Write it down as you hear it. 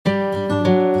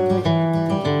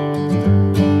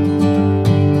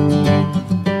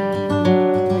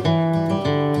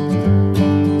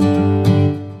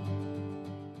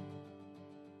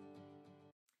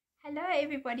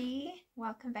everybody.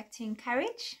 Welcome back to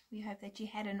InCourage. We hope that you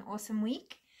had an awesome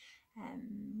week.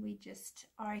 We just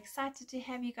are excited to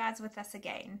have you guys with us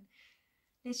again.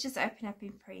 Let's just open up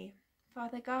in prayer.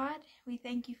 Father God, we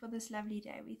thank you for this lovely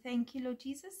day. We thank you, Lord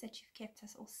Jesus, that you've kept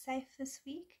us all safe this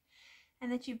week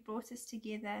and that you've brought us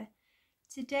together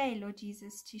today, Lord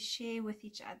Jesus, to share with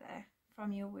each other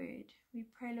from your word. We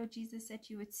pray, Lord Jesus, that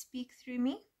you would speak through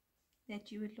me, that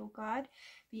you would, Lord God,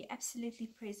 be absolutely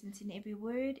present in every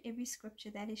word, every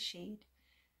scripture that is shared,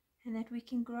 and that we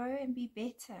can grow and be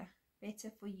better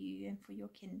for you and for your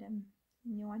kingdom.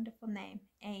 In your wonderful name,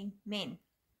 amen.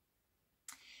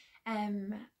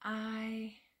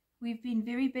 We've been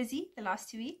very busy the last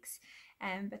 2 weeks,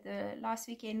 but the last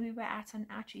weekend we were out on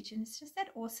outreach, and it's just that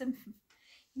awesome,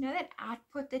 that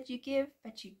output that you give,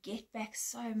 but you get back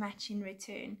so much in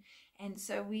return. And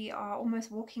so we are almost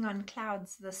walking on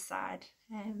clouds this side,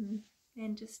 and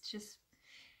just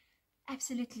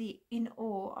absolutely in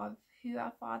awe of who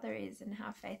our Father is and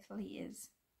how faithful he is.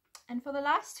 And for the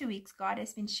last 2 weeks, God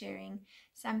has been sharing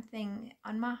something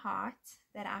on my heart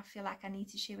that I feel like I need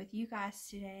to share with you guys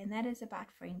today, and that is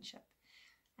about friendship.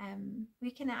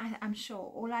 We can, I'm sure,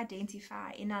 all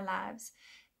identify in our lives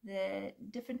the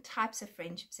different types of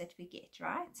friendships that we get,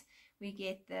 right? We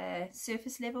get the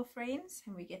surface level friends,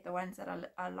 and we get the ones that are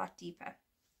a lot deeper.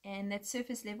 And that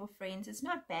surface level friends, it's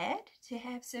not bad to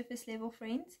have surface level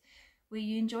friends where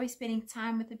you enjoy spending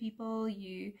time with the people.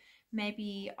 You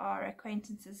maybe are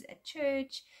acquaintances at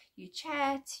church, you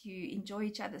chat, you enjoy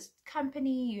each other's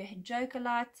company, you joke a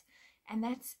lot, and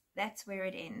that's where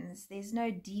it ends. There's no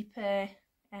deeper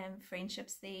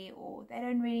friendships there, or they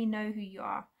don't really know who you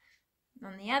are.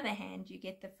 On the other hand, you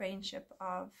get the friendship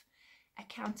of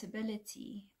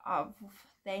accountability, of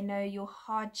they know your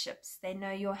hardships, they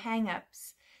know your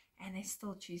hang-ups, and they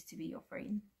still choose to be your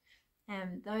friend.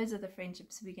 Those are the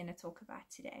friendships we're going to talk about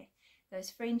today. Those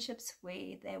friendships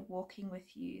where they're walking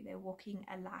with you, they're walking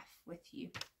a life with you.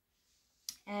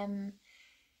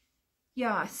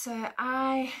 So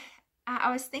I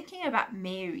was thinking about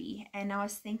Mary, and I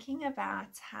was thinking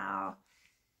about how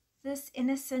this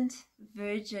innocent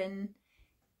virgin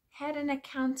had an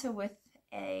encounter with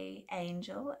an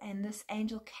angel, and this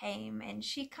angel came, and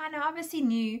she kind of obviously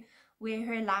knew where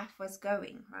her life was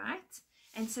going, right?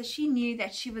 And so she knew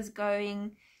that she was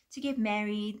going to get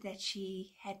married, that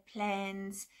she had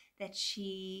plans, that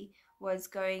she was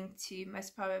going to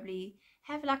most probably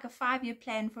have like a 5-year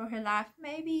plan for her life.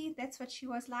 Maybe that's what she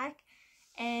was like.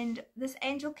 And this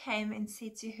angel came and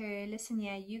said to her, listen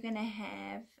here, you're going to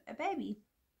have a baby,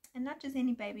 and not just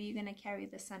any baby, you're going to carry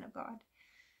the Son of God.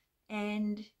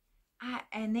 And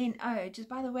then, just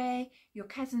by the way, your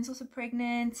cousin's also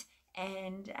pregnant,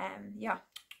 and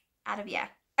out of here.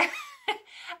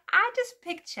 I just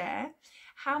picture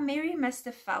how Mary must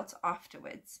have felt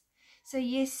afterwards. So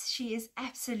yes, she is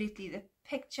absolutely the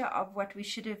picture of what we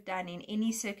should have done in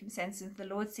any circumstances. The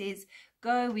Lord says,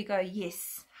 go, we go,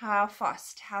 yes. How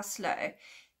fast, how slow.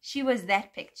 She was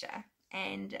that picture.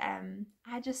 And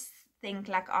I just think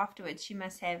like afterwards, she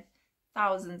must have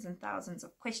thousands and thousands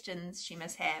of questions. She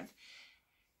must have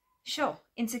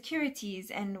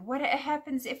insecurities, and what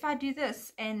happens if I do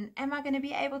this, and am I going to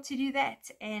be able to do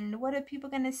that, and what are people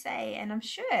going to say? And I'm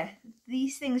sure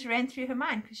these things ran through her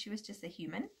mind because she was just a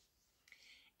human.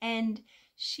 And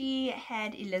she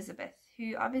had Elizabeth,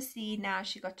 who obviously now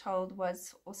she got told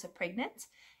was also pregnant,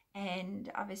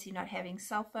 and obviously not having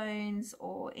cell phones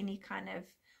or any kind of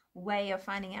way of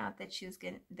finding out that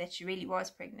she really was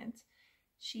pregnant.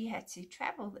 She had to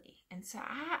travel there. And so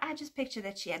I just picture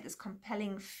that she had this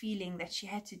compelling feeling that she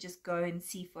had to just go and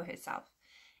see for herself.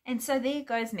 And so there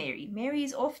goes Mary. Mary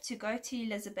is off to go to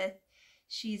Elizabeth.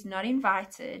 She's not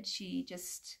invited. She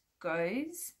just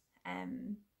goes.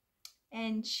 And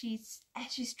as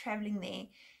she's traveling there,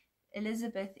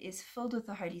 Elizabeth is filled with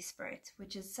the Holy Spirit,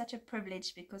 which is such a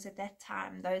privilege because at that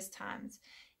time, those times,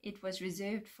 it was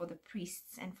reserved for the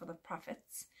priests and for the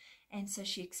prophets. And so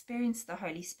she experienced the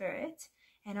Holy Spirit.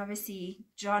 And obviously,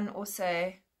 John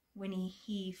also, when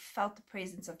he felt the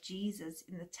presence of Jesus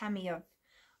in the tummy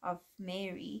of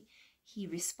Mary, he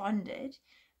responded.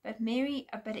 But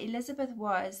Elizabeth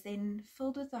was then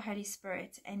filled with the Holy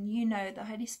Spirit. And the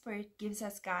Holy Spirit gives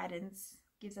us guidance,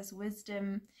 gives us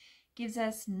wisdom, gives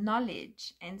us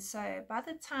knowledge. And so by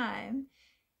the time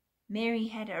Mary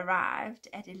had arrived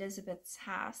at Elizabeth's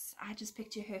house, I just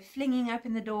picture her flinging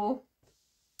open the door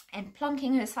and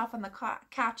plonking herself on the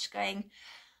couch going,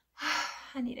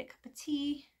 I need a cup of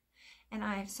tea, and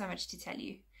I have so much to tell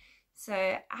you. So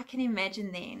I can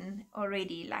imagine then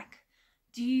already like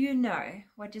Do you know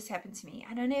what just happened to me?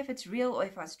 I don't know if it's real or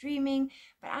if I was dreaming,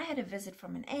 but I had a visit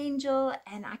from an angel,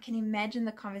 and I can imagine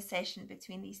the conversation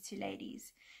between these two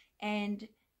ladies. And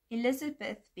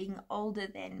Elizabeth, being older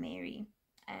than Mary,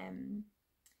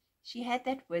 she had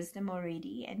that wisdom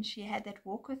already, and she had that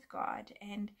walk with God,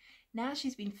 and now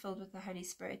she's been filled with the Holy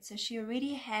Spirit. So she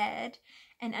already had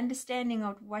an understanding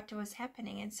of what was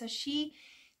happening. And so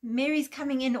Mary's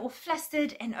coming in all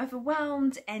flustered and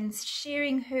overwhelmed and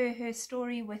sharing her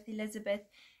story with Elizabeth.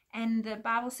 And the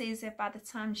Bible says that by the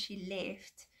time she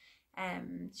left,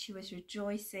 she was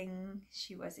rejoicing,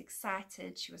 she was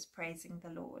excited, she was praising the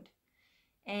Lord.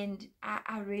 And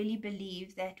I really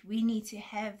believe that we need to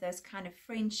have those kind of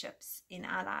friendships in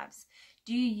our lives.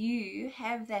 Do you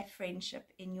have that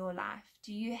friendship in your life?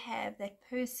 Do you have that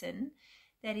person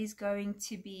that is going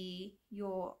to be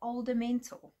your older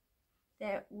mentor,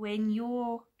 that when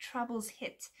your troubles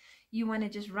hit, you want to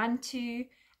just run to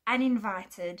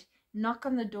uninvited, knock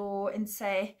on the door and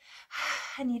say,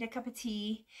 I need a cup of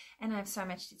tea and I have so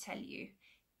much to tell you?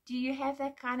 Do you have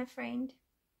that kind of friend?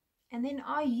 And then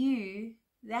are you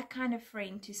that kind of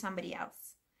friend to somebody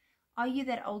else? Are you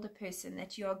that older person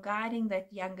that you are guiding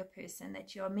that younger person,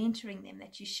 that you are mentoring them,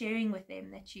 that you're sharing with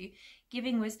them, that you're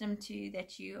giving wisdom to,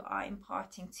 that you are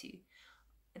imparting to?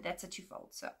 That's a twofold.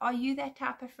 So are you that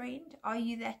type of friend? Are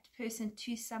you that person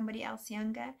to somebody else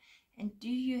younger? And do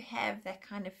you have that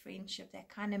kind of friendship, that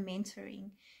kind of mentoring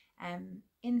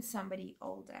in somebody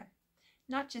older?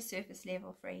 Not just surface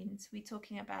level friends. We're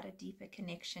talking about a deeper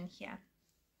connection here.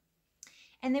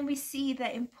 And then we see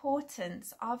the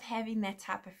importance of having that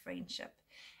type of friendship.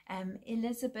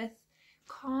 Elizabeth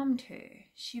calmed her.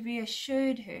 She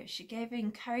reassured her. She gave her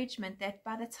encouragement that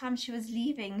by the time she was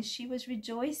leaving, she was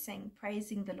rejoicing,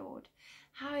 praising the Lord.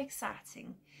 How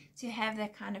exciting to have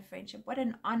that kind of friendship. What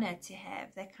an honor to have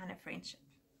that kind of friendship.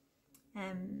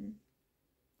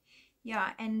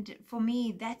 Yeah, and for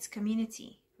me, that's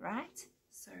community, right?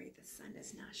 Sorry, the sun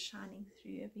is now shining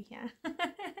through over here.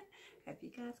 Hope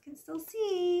you guys can still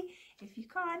see. If you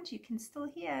can't, you can still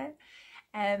hear.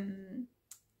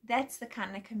 That's the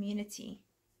kind of community.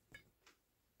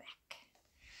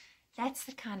 That's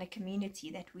the kind of community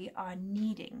that we are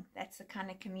needing. That's the kind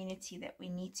of community that we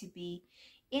need to be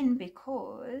in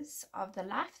because of the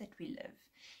life that we live.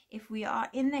 If we are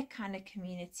in that kind of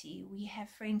community, we have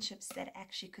friendships that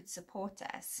actually could support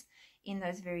us in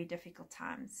those very difficult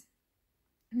times.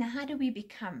 Now, how do we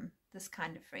become this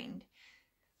kind of friend?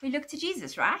 We look to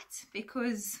Jesus, right?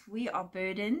 Because we are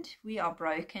burdened, we are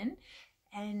broken,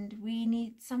 and we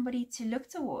need somebody to look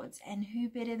towards. And who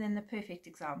better than the perfect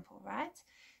example, right?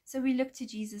 So we look to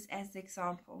Jesus as the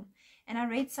example. And I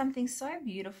read something so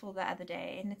beautiful the other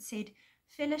day, and it said,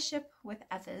 fellowship with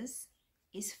others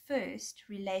is first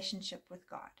relationship with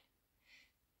God.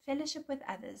 Fellowship with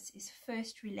others is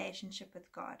first relationship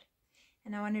with God.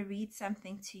 And I want to read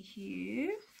something to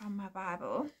you from my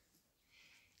Bible.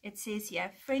 It says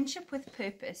here, friendship with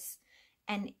purpose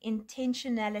and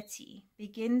intentionality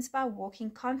begins by walking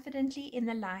confidently in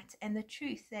the light and the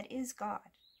truth that is God.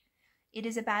 It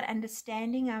is about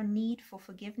understanding our need for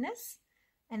forgiveness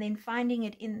and then finding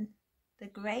it in the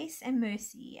grace and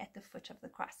mercy at the foot of the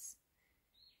cross.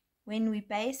 When we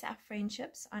base our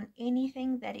friendships on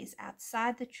anything that is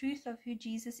outside the truth of who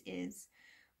Jesus is,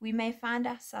 we may find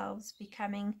ourselves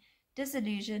becoming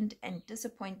disillusioned and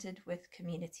disappointed with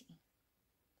community.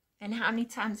 And how many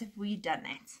times have we done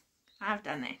that? I've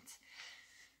done that.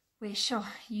 Where, sure,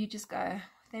 you just go,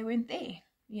 they weren't there.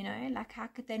 You know, like how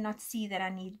could they not see that I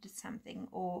needed something?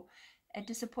 Or a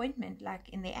disappointment like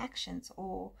in their actions,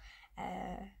 or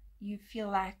you feel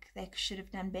like they should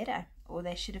have done better, or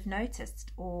they should have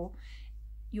noticed, or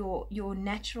your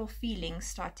natural feelings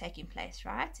start taking place,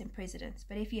 right, in precedence.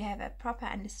 But if you have a proper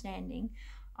understanding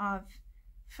of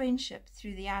friendship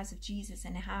through the eyes of Jesus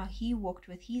and how he walked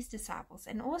with his disciples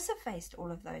and also faced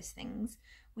all of those things,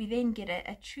 we then get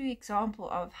a true example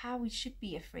of how we should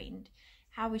be a friend,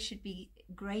 how we should be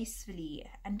gracefully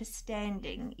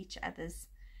understanding each other's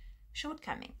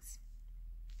shortcomings.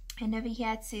 And over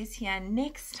here it says here,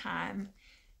 next time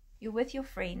you're with your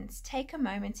friends, take a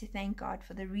moment to thank God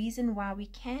for the reason why we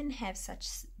can have such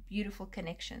beautiful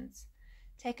connections.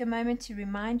 Take a moment to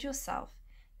remind yourself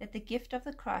that the gift of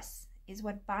the cross is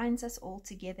what binds us all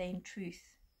together in truth.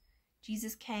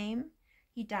 Jesus came,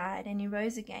 he died, and he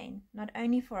rose again, not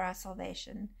only for our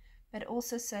salvation, but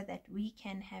also so that we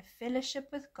can have fellowship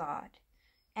with God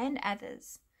and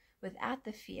others without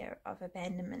the fear of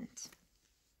abandonment.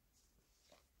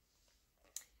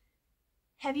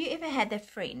 Have you ever had that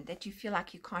friend that you feel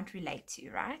like you can't relate to,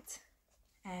 right?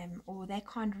 Or they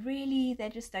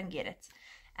just don't get it.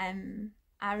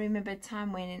 I remember a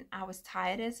time when I was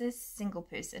tired as a single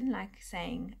person, like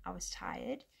saying I was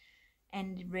tired,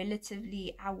 and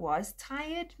relatively I was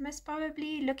tired, most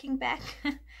probably looking back.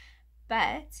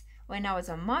 But when I was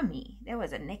a mommy, there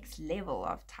was a next level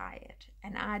of tired.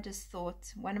 And I just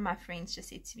thought, one of my friends just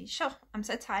said to me, "Sure, I'm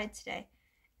so tired today."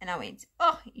 And I went,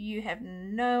 "Oh, you have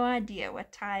no idea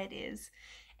what tired is."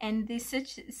 And there's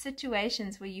such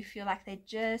situations where you feel like they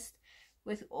just,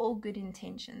 with all good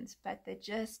intentions, but they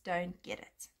just don't get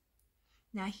it.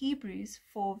 Now, Hebrews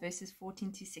 4 verses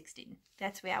 14 to 16.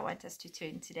 That's where I want us to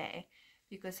turn today,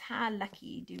 because how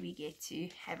lucky do we get to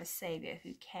have a Savior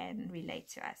who can relate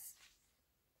to us.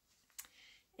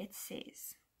 It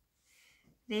says,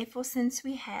 "Therefore, since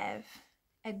we have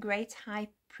a great high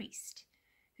priest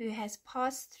who has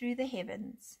passed through the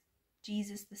heavens,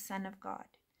 Jesus the Son of God,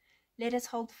 let us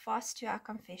hold fast to our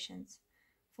confessions.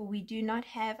 For we do not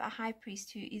have a high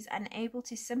priest who is unable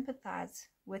to sympathize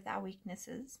with our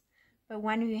weaknesses, but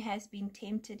one who has been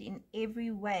tempted in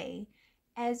every way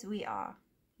as we are,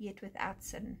 yet without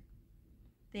sin.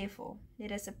 Therefore,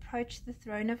 let us approach the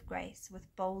throne of grace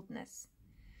with boldness,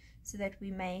 so that we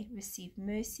may receive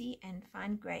mercy and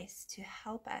find grace to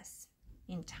help us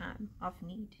in time of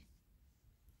need."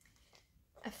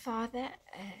 A father,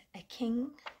 a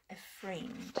king, a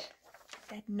friend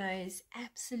that knows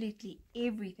absolutely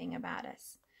everything about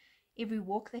us. Every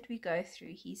walk that we go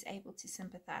through, he's able to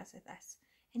sympathize with us.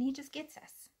 And he just gets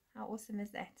us. How awesome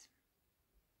is that?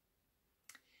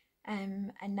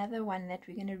 Another one that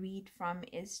we're going to read from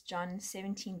is John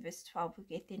 17 verse 12. We'll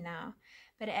get there now.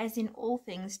 "But as in all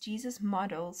things, Jesus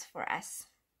models for us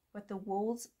what the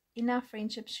walls in our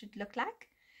friendships should look like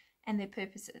and their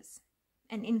purposes."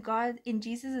 And in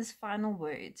Jesus's final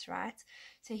words, right?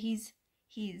 So he's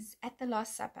at the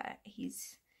Last Supper.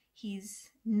 He's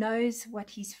knows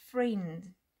what his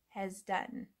friend has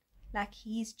done. Like,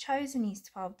 he's chosen his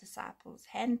 12 disciples,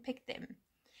 handpicked them.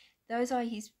 Those are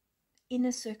his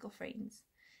inner circle friends.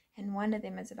 And one of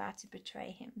them is about to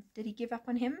betray him. Did he give up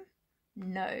on him?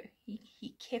 No.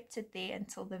 He kept it there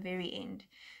until the very end,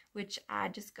 which I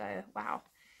just go, wow,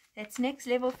 that's next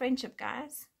level friendship,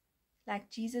 guys.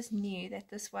 Like, Jesus knew that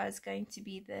this was going to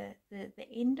be the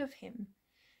end of him.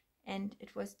 And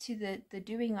it was to the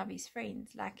doing of his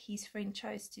friends. Like, his friend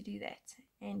chose to do that.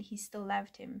 And he still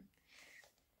loved him.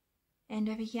 And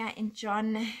over here in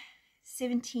John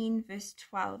 17 verse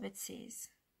 12, it says,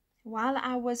 "While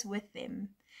I was with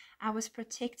them, I was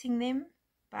protecting them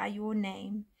by your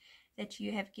name that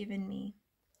you have given me.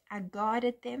 I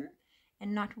guarded them,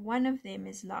 and not one of them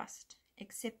is lost,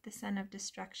 except the son of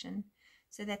destruction,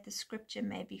 so that the scripture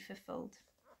may be fulfilled."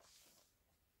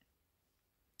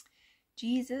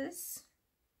 Jesus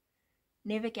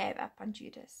never gave up on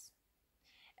Judas.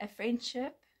 A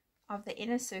friendship of the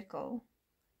inner circle,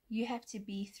 you have to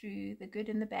be through the good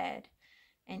and the bad,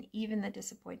 and even the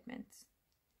disappointments.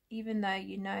 Even though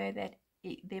you know that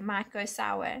they might go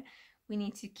sour, we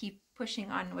need to keep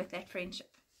pushing on with that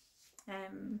friendship.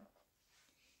 And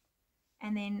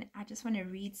then I just want to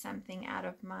read something out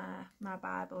of my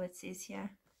Bible. It says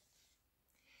here,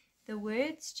 the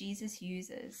words Jesus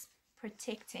uses,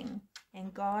 protecting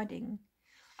and guarding,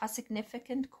 are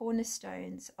significant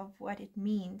cornerstones of what it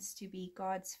means to be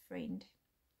God's friend.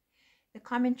 The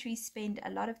commentaries spend a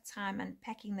lot of time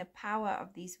unpacking the power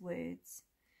of these words.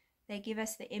 They give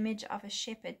us the image of a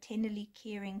shepherd tenderly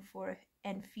caring for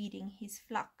and feeding his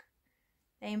flock.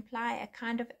 They imply a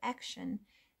kind of action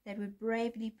that would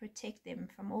bravely protect them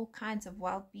from all kinds of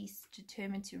wild beasts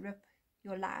determined to rip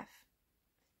your life,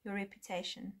 your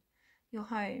reputation, your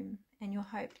home, and your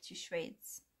hope to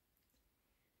shreds.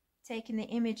 Taking the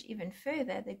image even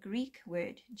further, the Greek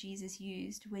word Jesus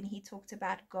used when he talked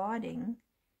about guarding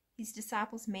his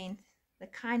disciples meant the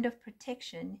kind of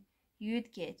protection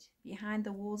you'd get behind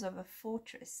the walls of a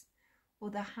fortress or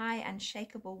the high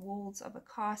unshakable walls of a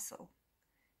castle,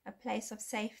 a place of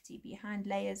safety behind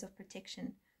layers of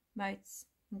protection, moats,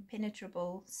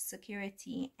 impenetrable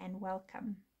security, and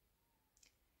welcome.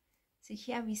 So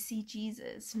here we see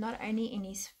Jesus not only in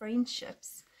his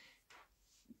friendships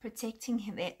protecting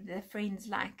the friends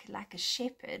like a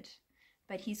shepherd,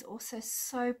 but he's also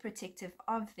so protective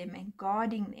of them and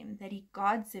guarding them that he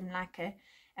guards them like a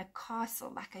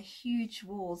castle, like a huge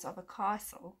walls of a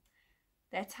castle.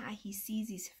 That's how he sees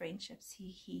his friendships.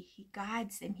 He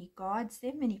guides them, he guards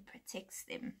them, and he protects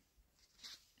them.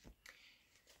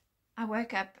 I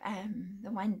woke up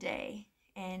the one day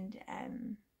and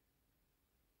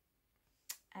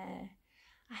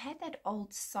I had that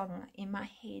old song in my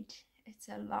head. It's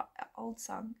an old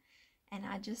song, and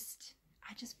I just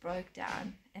broke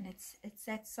down. And it's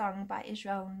that song by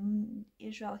Israel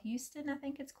Houston, I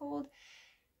think it's called.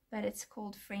 but it's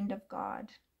called Friend of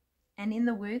God. And in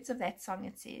the words of that song,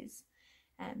 it says,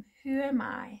 who am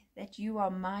I that you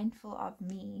are mindful of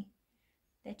me,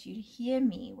 that you hear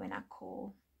me when I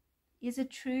call? Is it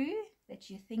true that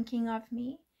you're thinking of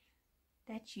me,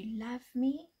 that you love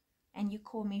me, and you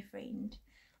call me friend?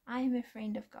 I am a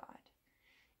friend of God.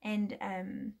 And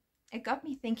it got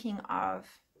me thinking of,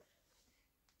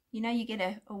 you get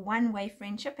a one-way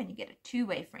friendship and you get a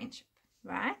two-way friendship,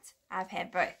 right? I've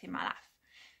had both in my life,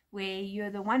 where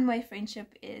the one-way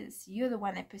friendship is you're the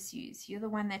one that pursues, you're the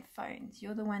one that phones,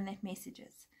 you're the one that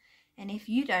messages. And if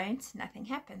you don't, nothing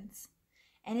happens.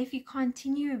 And if you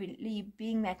continually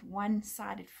being that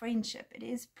one-sided friendship, it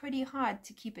is pretty hard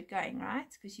to keep it going, right?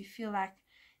 Because you feel like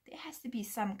there has to be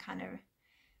some kind of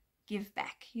give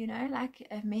back, like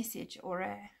a message or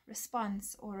a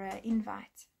response or an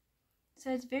invite. So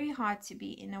it's very hard to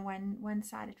be in a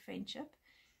one-sided friendship.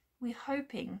 We're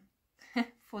hoping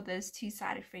for those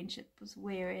two-sided friendships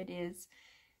where it is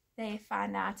they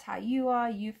find out how you are,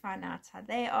 you find out how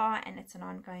they are, and it's an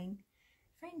ongoing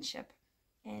friendship.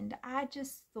 And I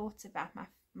just thought about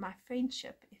my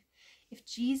friendship. If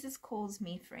Jesus calls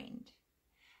me friend,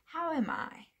 how am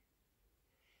I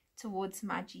towards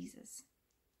my Jesus?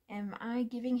 Am I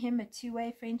giving him a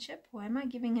two-way friendship, or am I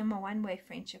giving him a one-way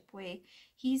friendship where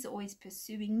he's always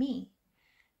pursuing me,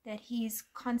 that he's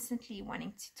constantly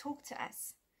wanting to talk to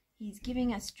us? He's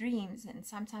giving us dreams and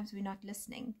sometimes we're not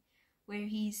listening, where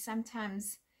he's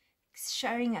sometimes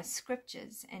showing us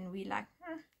scriptures and we're like,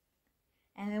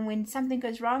 And then when something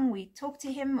goes wrong, we talk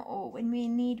to him, or when we're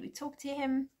in need, we talk to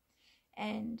him.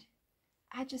 And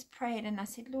I just prayed and I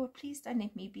said, Lord, please don't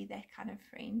let me be that kind of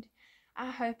friend.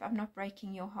 I hope I'm not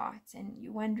breaking your heart and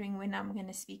you're wondering when I'm going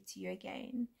to speak to you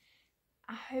again.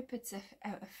 I hope it's a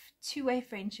two-way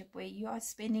friendship where you are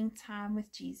spending time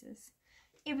with Jesus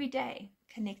every day,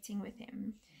 connecting with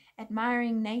him,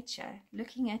 admiring nature,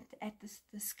 looking at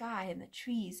the sky and the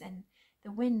trees and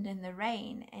the wind and the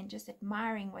rain, and just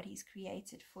admiring what he's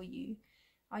created for you.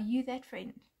 Are you that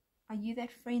friend? Are you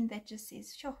that friend that just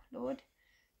says, sure, Lord,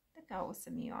 look how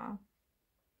awesome you are?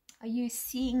 Are you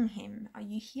seeing him? Are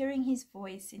you hearing his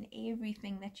voice in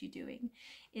everything that you're doing?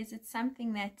 Is it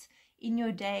something that in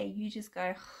your day you just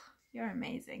go, you're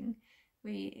amazing?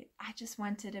 I just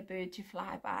wanted a bird to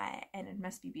fly by and it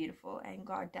must be beautiful, and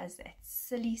God does that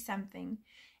silly something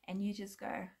and you just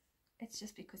go, it's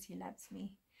just because he loves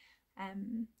me.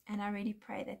 And I really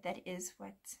pray that is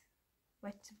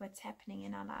what's happening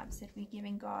in our lives, that we're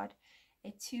giving God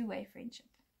a two-way friendship.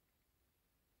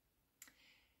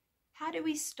 How do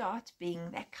we start being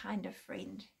that kind of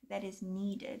friend that is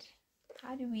needed?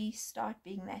 How do we start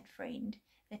being that friend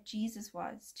that Jesus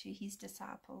was to his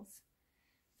disciples?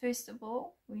 First of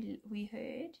all, we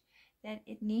heard that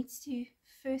it needs to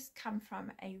first come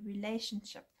from a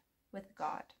relationship with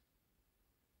God.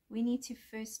 We need to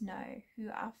first know who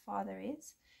our Father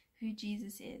is, who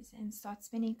Jesus is, and start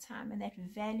spending time in that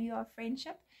value of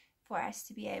friendship for us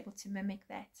to be able to mimic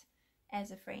that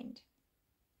as a friend.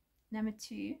 Number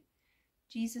 2,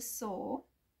 Jesus saw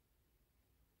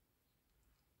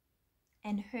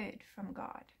and heard from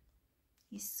God.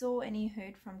 He saw and he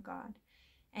heard from God.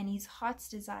 And his heart's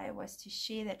desire was to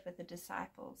share that with the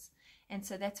disciples. And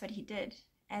so that's what he did.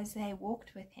 As they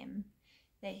walked with him,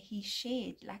 that he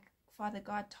shared, like, Father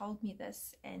God told me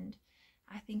this, and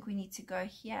I think we need to go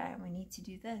here, and we need to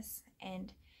do this.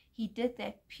 And he did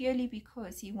that purely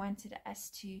because he wanted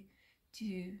us to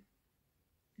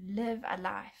live a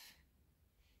life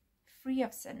free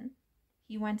of sin.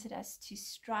 He wanted us to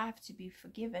strive to be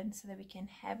forgiven so that we can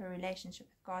have a relationship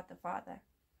with God the Father.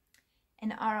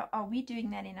 And are we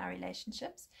doing that in our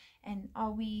relationships? And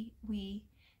are we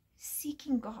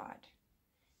seeking God?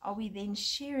 Are we then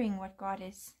sharing what God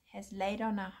has laid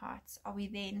on our hearts? Are we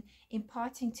then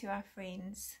imparting to our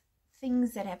friends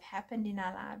things that have happened in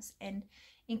our lives and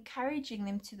encouraging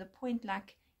them to the point,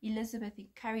 like Elizabeth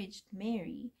encouraged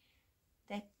Mary,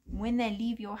 that when they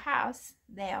leave your house,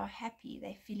 they are happy,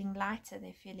 they're feeling lighter,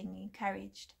 they're feeling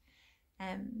encouraged.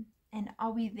 And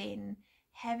are we then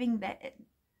having that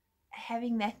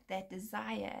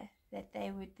desire that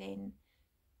they would then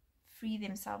free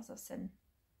themselves of sin?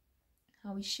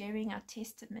 Are we sharing our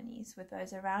testimonies with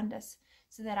those around us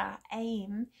so that our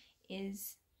aim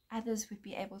is others would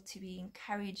be able to be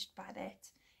encouraged by that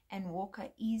and walk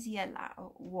an easier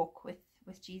walk with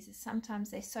Jesus? Sometimes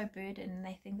they're so burdened and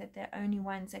they think that they're only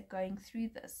ones that are going through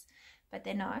this, but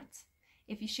they're not.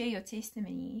 If you share your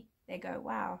testimony, they go,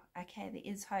 wow, okay, there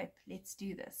is hope, let's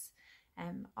do this.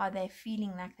 Are they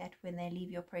feeling like that when they leave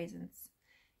your presence?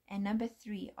 And number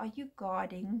 3, are you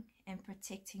guarding and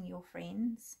protecting your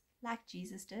friends like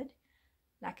Jesus did,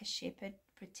 like a shepherd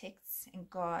protects and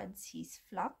guards his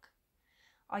flock?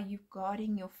 Are you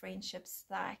guarding your friendships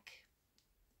like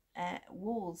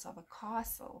walls of a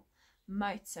castle,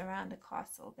 moats around a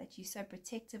castle, that you're so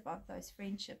protective of those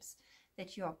friendships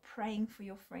that you are praying for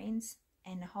your friends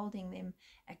and holding them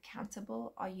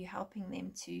accountable? Are you helping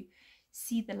them to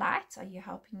see the light? Are you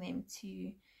helping them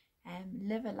to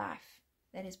live a life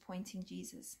that is pointing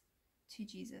Jesus to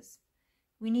Jesus?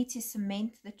 We need to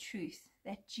cement the truth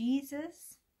that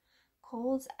Jesus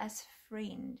calls us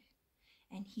friend,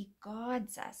 and he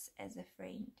guards us as a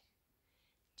friend.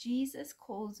 Jesus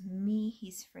calls me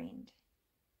his friend.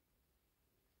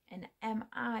 And am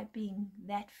I being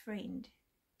that friend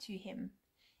to him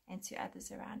and to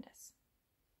others around us?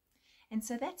 And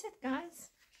so that's it, guys.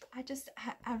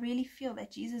 I really feel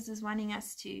that Jesus is wanting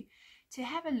us to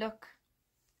have a look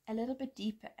a little bit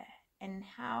deeper and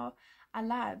how our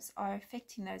lives are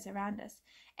affecting those around us.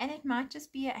 And it might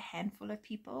just be a handful of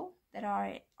people that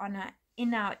are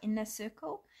in our inner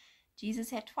circle. Jesus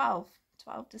had 12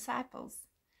 disciples,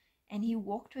 and he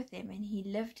walked with them and he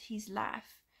lived his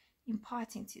life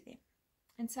imparting to them.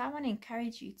 And so I want to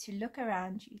encourage you to look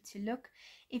around you, to look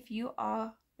if you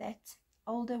are that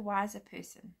older, wiser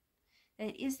person.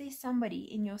 That is there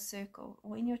somebody in your circle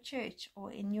or in your church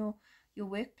or in your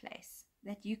workplace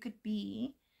that you could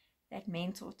be that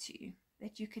mentor to,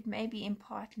 that you could maybe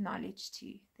impart knowledge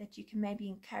to, that you can maybe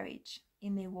encourage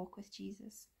in their walk with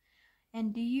Jesus?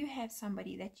 And do you have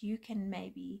somebody that you can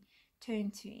maybe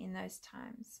turn to in those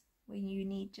times when you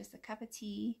need just a cup of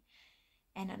tea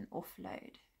and an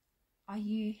offload?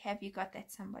 Have you got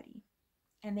that somebody?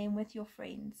 And then with your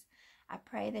friends, I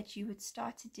pray that you would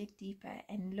start to dig deeper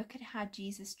and look at how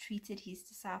Jesus treated his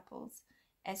disciples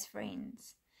as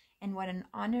friends, and what an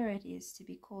honor it is to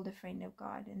be called a friend of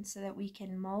God. And so that we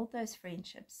can mold those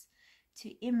friendships to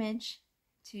image,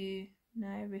 to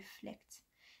reflect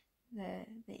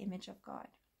the image of God.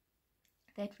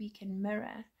 That we can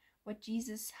mirror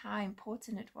how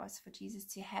important it was for Jesus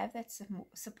to have that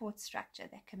support structure,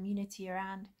 that community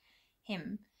around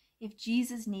him. If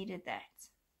Jesus needed that,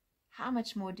 how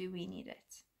much more do we need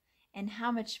it? And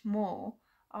how much more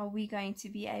are we going to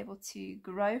be able to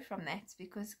grow from that?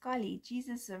 Because golly,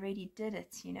 Jesus already did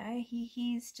it,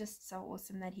 he's just so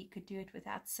awesome that he could do it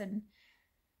without sin,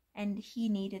 and he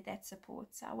needed that support.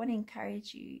 So I want to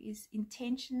encourage you is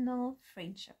intentional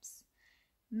friendships.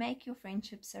 Make your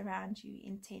friendships around you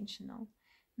intentional.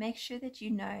 Make sure that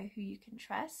you know who you can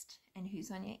trust and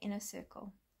who's on your inner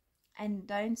circle, and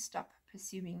don't stop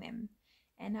pursuing them.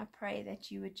 And I pray that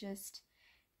you would just,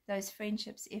 those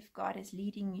friendships, if God is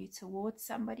leading you towards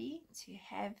somebody, to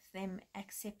have them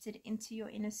accepted into your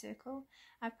inner circle,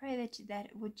 I pray that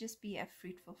would just be a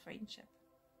fruitful friendship.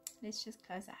 Let's just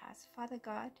close our eyes. Father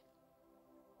God,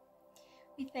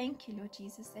 we thank you, Lord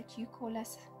Jesus, that you call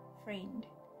us friend.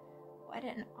 What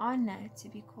an honor to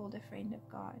be called a friend of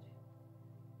God.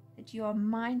 That you are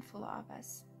mindful of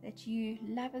us, that you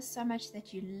love us so much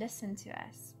that you listen to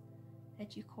us,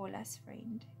 that you call us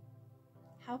friend.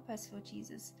 Help us, Lord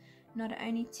Jesus, not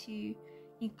only to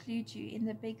include you in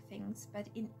the big things, but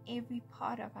in every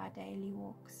part of our daily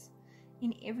walks,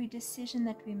 in every decision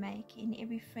that we make, in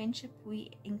every friendship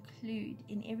we include,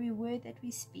 in every word that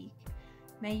we speak.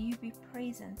 May you be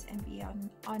present and be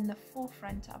on the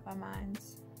forefront of our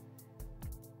minds.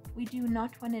 We do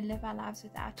not want to live our lives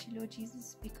without you, Lord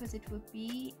Jesus, because it will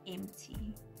be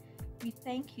empty. We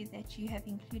thank you that you have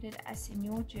included us in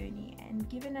your journey and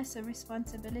given us a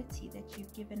responsibility that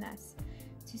you've given us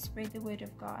to spread the word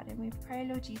of God. And we pray,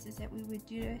 Lord Jesus, that we would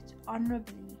do it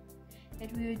honorably,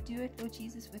 that we would do it, Lord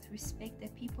Jesus, with respect,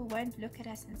 that people won't look at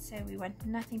us and say we want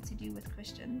nothing to do with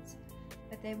Christians,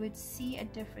 but they would see a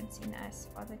difference in us,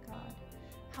 Father God.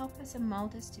 Help us and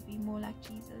mold us to be more like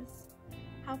Jesus.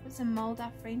 Help us and mold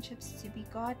our friendships to be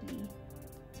godly,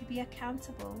 to be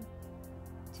accountable,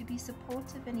 to be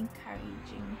supportive and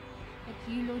encouraging,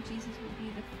 that you, Lord Jesus, would be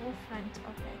the forefront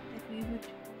of that we would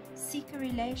seek a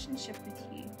relationship with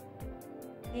you,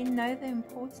 then know the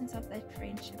importance of that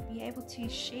friendship, be able to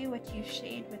share what you've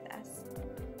shared with us,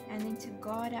 and then to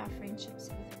guard our friendships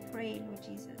with prayer, Lord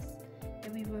Jesus,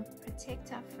 that we will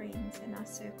protect our friends and our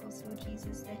circles, Lord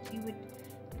Jesus, that you would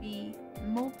be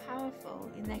more powerful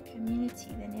in that community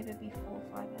than ever before,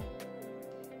 Father.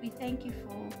 We thank you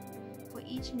for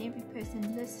each and every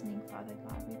person listening, Father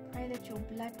God. We pray that your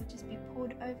blood would just be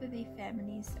poured over their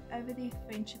families, over their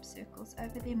friendship circles,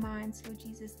 over their minds, Lord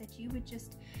Jesus, that you would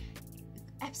just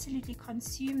absolutely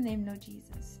consume them, Lord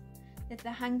Jesus, that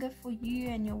the hunger for you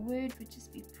and your word would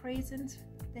just be present,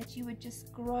 that you would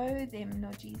just grow them,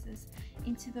 Lord Jesus,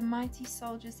 into the mighty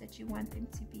soldiers that you want them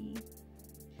to be,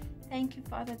 Thank you,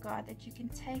 Father God, that you can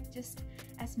take just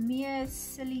as mere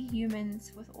silly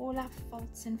humans with all our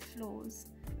faults and flaws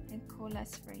and call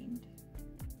us friend.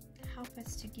 Help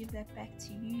us to give that back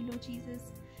to you, Lord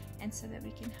Jesus, and so that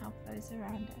we can help those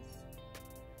around us.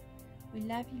 We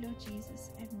love you, Lord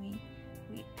Jesus, and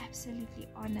we absolutely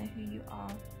honor who you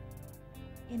are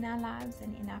in our lives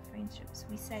and in our friendships.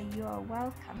 We say you are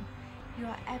welcome. You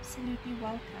are absolutely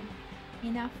welcome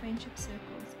in our friendship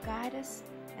circles. Guide us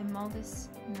and mold us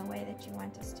in the way that you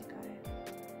want us to go.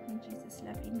 In Jesus'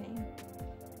 lovely name,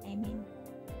 amen.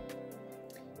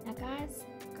 Now guys,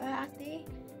 go out there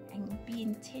and be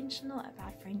intentional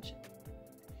about friendship.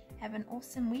 Have an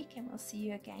awesome week, and we'll see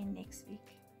you again next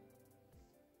week.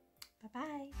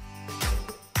 Bye-bye.